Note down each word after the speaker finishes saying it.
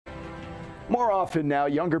More often now,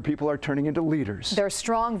 younger people are turning into leaders. Their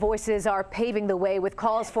strong voices are paving the way with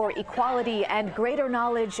calls for equality and greater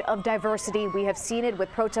knowledge of diversity. We have seen it with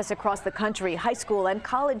protests across the country. High school and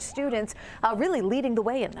college students really leading the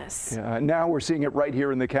way in this. Now we're seeing it right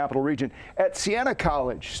here in the Capital Region. At Siena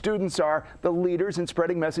College, students are the leaders in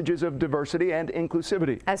spreading messages of diversity and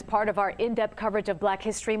inclusivity. As part of our in-depth coverage of Black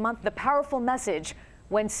History Month, the powerful message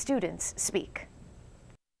when students speak.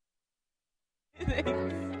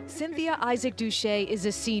 Cynthia Douge is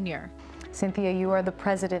a senior. Cynthia, you are the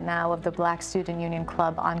president now of the Black Student Union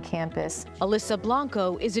Club on campus. Alyssa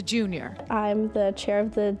Blanco is a junior. I'm the chair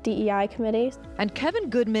of the DEI committee. And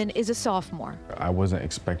Goodman is a sophomore. I wasn't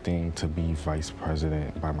expecting to be vice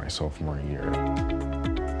president by my sophomore year.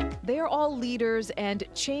 They are all leaders and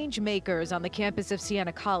change makers on the campus of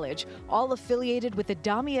Siena College, all affiliated with the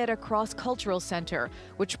Damietta Cross-Cultural Center,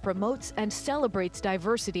 which promotes and celebrates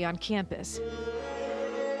diversity on campus.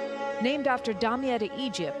 Named after Damietta,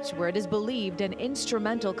 Egypt, where it is believed an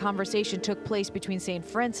instrumental conversation took place between St.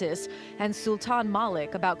 Francis and Sultan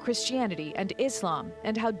Malik about Christianity and Islam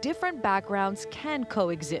and how different backgrounds can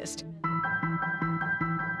coexist.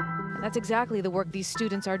 That's exactly the work these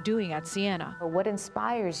students are doing at Siena. What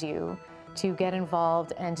inspires you to get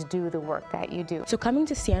involved and to do the work that you do? So coming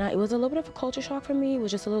to Siena, it was a little bit of a culture shock for me. It was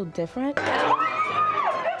just a little different.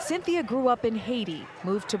 Cynthia grew up in Haiti,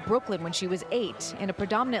 moved to Brooklyn when she was 8 in a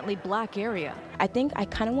predominantly Black area. I think I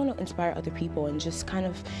kind of want to inspire other people and just kind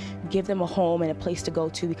of give them a home and a place to go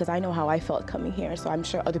to, because I know how I felt coming here, so I'm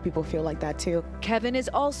sure other people feel like that too. Kevin is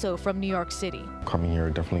also from New York City. Coming here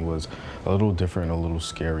definitely was a little different and a little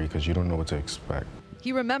scary because you don't know what to expect.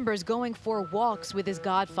 He remembers going for walks with his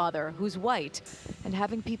godfather, who's white, and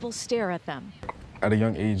having people stare at them. At a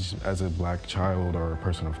young age, as a Black child or a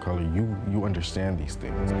person of color, you understand these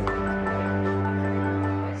things.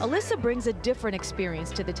 Alyssa brings a different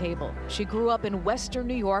experience to the table. She grew up in Western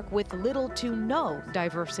New York with little to no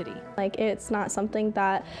diversity. Like, it's not something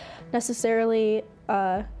that necessarily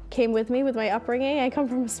came with me with my upbringing. I come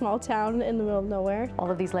from a small town in the middle of nowhere.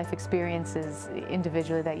 All of these life experiences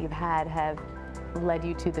individually that you've had have led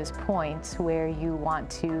you to this point where you want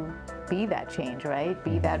to be that change, right?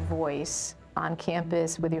 Be that voice on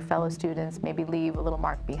campus with your fellow students, maybe leave a little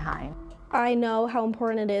mark behind. I know how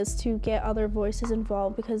important it is to get other voices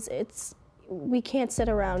involved, because we can't sit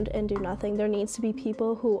around and do nothing. There needs to be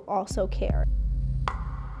people who also care.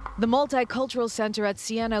 The Multicultural Center at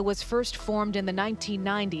Siena was first formed in the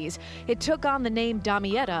 1990s. It took on the name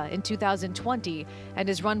Damietta in 2020 and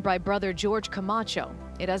is run by brother George Camacho.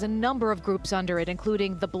 It has a number of groups under it,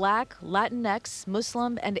 including the Black, Latinx,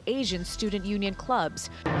 Muslim, and Asian student union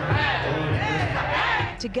clubs.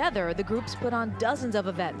 Together, the groups put on dozens of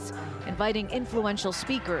events, inviting influential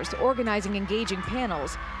speakers, organizing engaging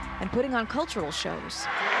panels, and putting on cultural shows.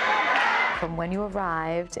 From when you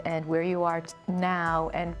arrived and where you are now,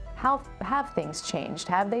 and how have things changed?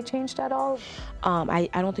 Have they changed at all? I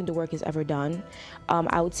don't think the work is ever done.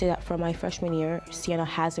 I would say that from my freshman year, Siena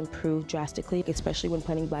has improved drastically, especially when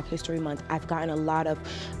planning Black History Month. I've gotten a lot of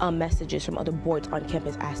messages from other boards on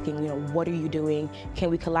campus asking, what are you doing? Can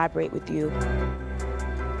we collaborate with you?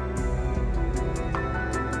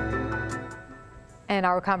 And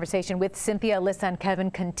our conversation with Cynthia, Alyssa, and Kevin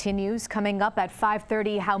continues. Coming up at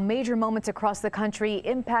 5:30, how major moments across the country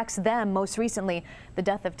impacts them. Most recently, the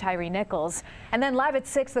death of Tyre Nichols. And then live at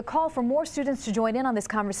 6, the call for more students to join in on this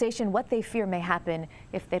conversation, what they fear may happen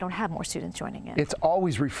if they don't have more students joining in. It's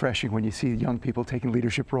always refreshing when you see young people taking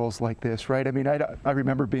leadership roles like this, right? I mean, I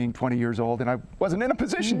remember being 20 years old and I wasn't in a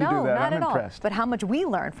position to do that. Not I'm at impressed. all. But how much we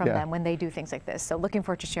learn from them when they do things like this. So looking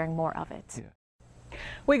forward to sharing more of it. Yeah.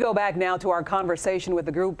 We go back now to our conversation with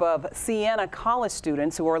a group of Siena College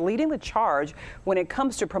students who are leading the charge when it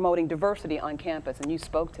comes to promoting diversity on campus, and you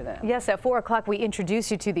spoke to them. Yes, at 4 o'clock we introduce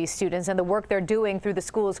you to these students and the work they're doing through the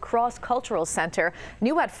school's Cross-Cultural Center.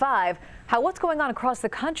 New at 5, how what's going on across the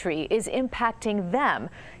country is impacting them.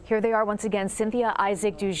 Here they are once again, Cynthia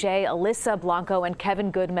Douge, Alyssa Blanco, and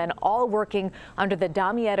Kevin Goodman, all working under the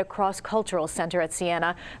Damietta Cross-Cultural Center at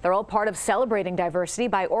Siena. They're all part of celebrating diversity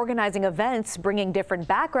by organizing events, bringing different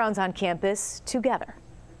backgrounds on campus together.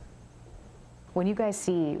 When you guys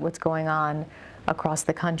see what's going on across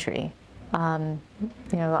the country,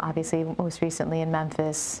 obviously most recently in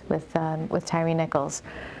Memphis with Tyre Nichols,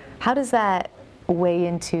 how does that weigh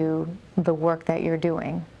into the work that you're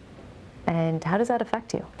doing? And how does that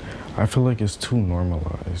affect you? I feel like it's too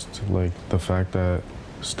normalized. Like the fact that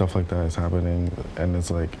stuff like that is happening, and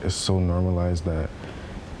it's so normalized that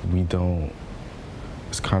we don't,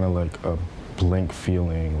 it's kind of like a blank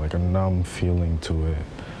feeling, like a numb feeling to it.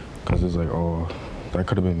 Because it's like, oh, That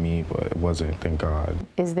could have been me, but it wasn't, thank God.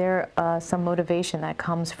 Is there some motivation that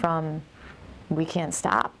comes from we can't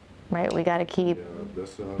stop, right? We got to keep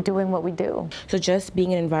doing what we do. So just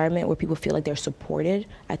being in an environment where people feel like they're supported,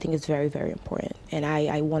 I think is very, very important. And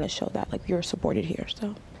I want to show that, like, you're supported here,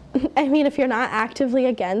 so. I mean, if you're not actively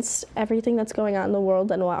against everything that's going on in the world,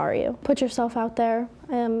 then what are you? Put yourself out there.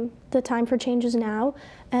 The time for change is now,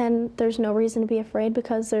 and there's no reason to be afraid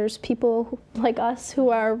because there's people like us who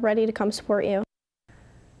are ready to come support you.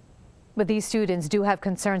 But these students do have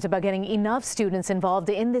concerns about getting enough students involved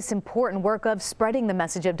in this important work of spreading the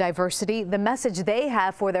message of diversity, the message they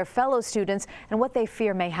have for their fellow students, and what they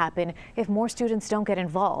fear may happen if more students don't get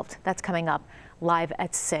involved. That's coming up live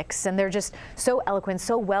at 6. And they're just so eloquent,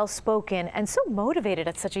 so well-spoken, and so motivated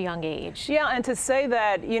at such a young age. Yeah, and to say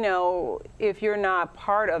that, you know, if you're not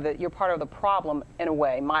part of it, you're part of the problem in a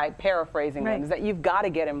way. My paraphrasing them is that you've got to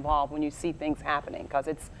get involved when you see things happening because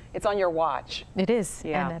it's on your watch. It is,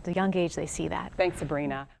 yeah. And at a young age they see that. Thanks,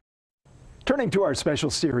 Sabrina. Turning to our special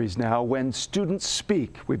series now, When Students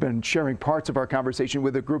Speak. We've been sharing parts of our conversation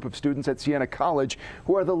with a group of students at Siena College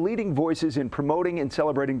who are the leading voices in promoting and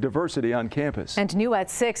celebrating diversity on campus. And new at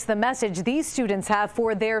 6, the message these students have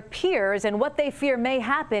for their peers and what they fear may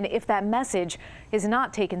happen if that message is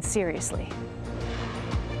not taken seriously.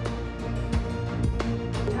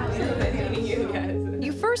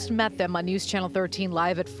 You first met them on Newschannel 13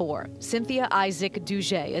 live at 4. Cynthia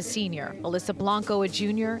Douge, a senior, Alyssa Blanco, a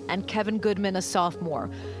junior, and Kevin Goodman, a sophomore.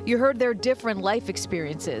 You heard their different life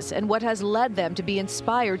experiences and what has led them to be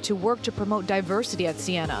inspired to work to promote diversity at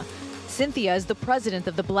Siena. Cynthia is the president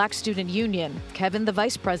of the Black Student Union, Kevin the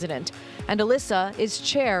vice president, and Alyssa is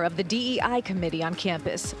chair of the DEI committee on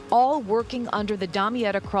campus, all working under the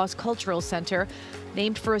Damietta Cross-Cultural Center,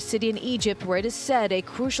 named for a city in Egypt where it is said a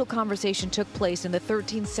crucial conversation took place in the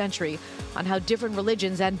 13th century on how different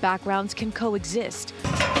religions and backgrounds can coexist.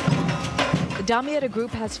 The Damietta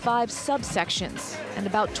group has 5 subsections and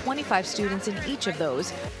about 25 students in each of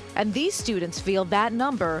those, and these students feel that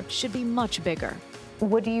number should be much bigger.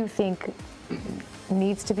 What do you think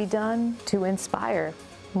needs to be done to inspire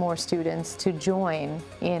more students to join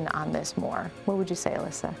in on this more? What would you say,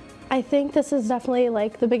 Alyssa? I think this is definitely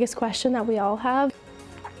like the biggest question that we all have.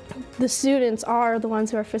 The students are the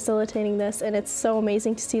ones who are facilitating this, and it's so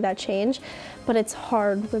amazing to see that change, but it's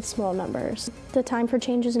hard with small numbers. The time for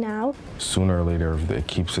change is now. Sooner or later, if it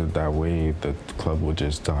keeps it that way, the club would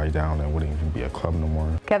just die down and wouldn't even be a club no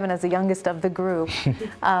more. Kevin, as the youngest of the group,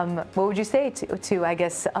 what would you say to I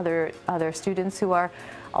guess, other students who are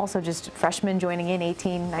also just freshmen joining in,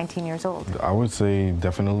 18, 19 years old? I would say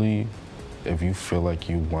definitely, if you feel like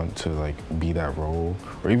you want to be that role,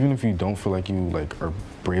 or even if you don't feel like you are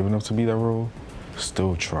brave enough to be that role,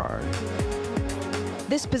 still try.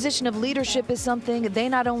 This position of leadership is something they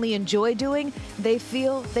not only enjoy doing, they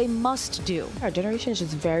feel they must do. Our generation is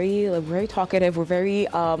just very talkative. We're very,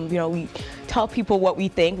 we tell people what we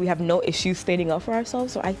think. We have no issues standing up for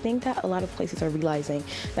ourselves. So I think that a lot of places are realizing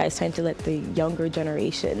that it's time to let the younger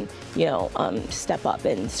generation, step up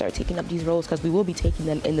and start taking up these roles because we will be taking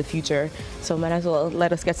them in the future. So might as well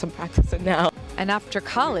let us get some practice in now. And after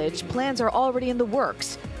college, plans are already in the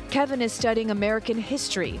works. Kevin is studying American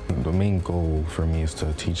history. The main goal for me is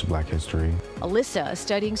to teach Black history. Alyssa is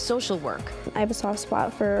studying social work. I have a soft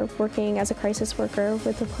spot for working as a crisis worker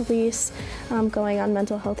with the police, going on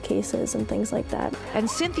mental health cases and things like that. And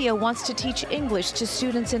Cynthia wants to teach English to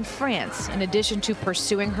students in France, in addition to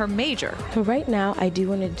pursuing her major. So right now, I do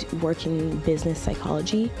want to work in business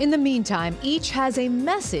psychology. In the meantime, each has a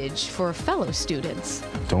message for fellow students.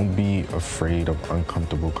 Don't be afraid of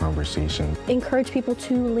uncomfortable conversations. Encourage people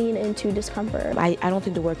to lean into discomfort. I don't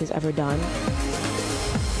think the work is ever done.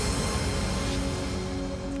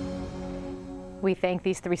 We thank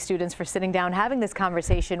these 3 students for sitting down, having this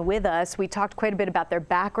conversation with us. We talked quite a bit about their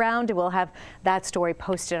background. We'll have that story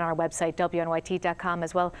posted on our website, WNYT.com,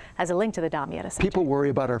 as well as a link to the Damietta Center. People worry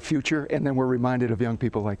about our future, and then we're reminded of young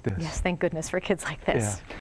people like this. Yes, thank goodness for kids like this. Yeah.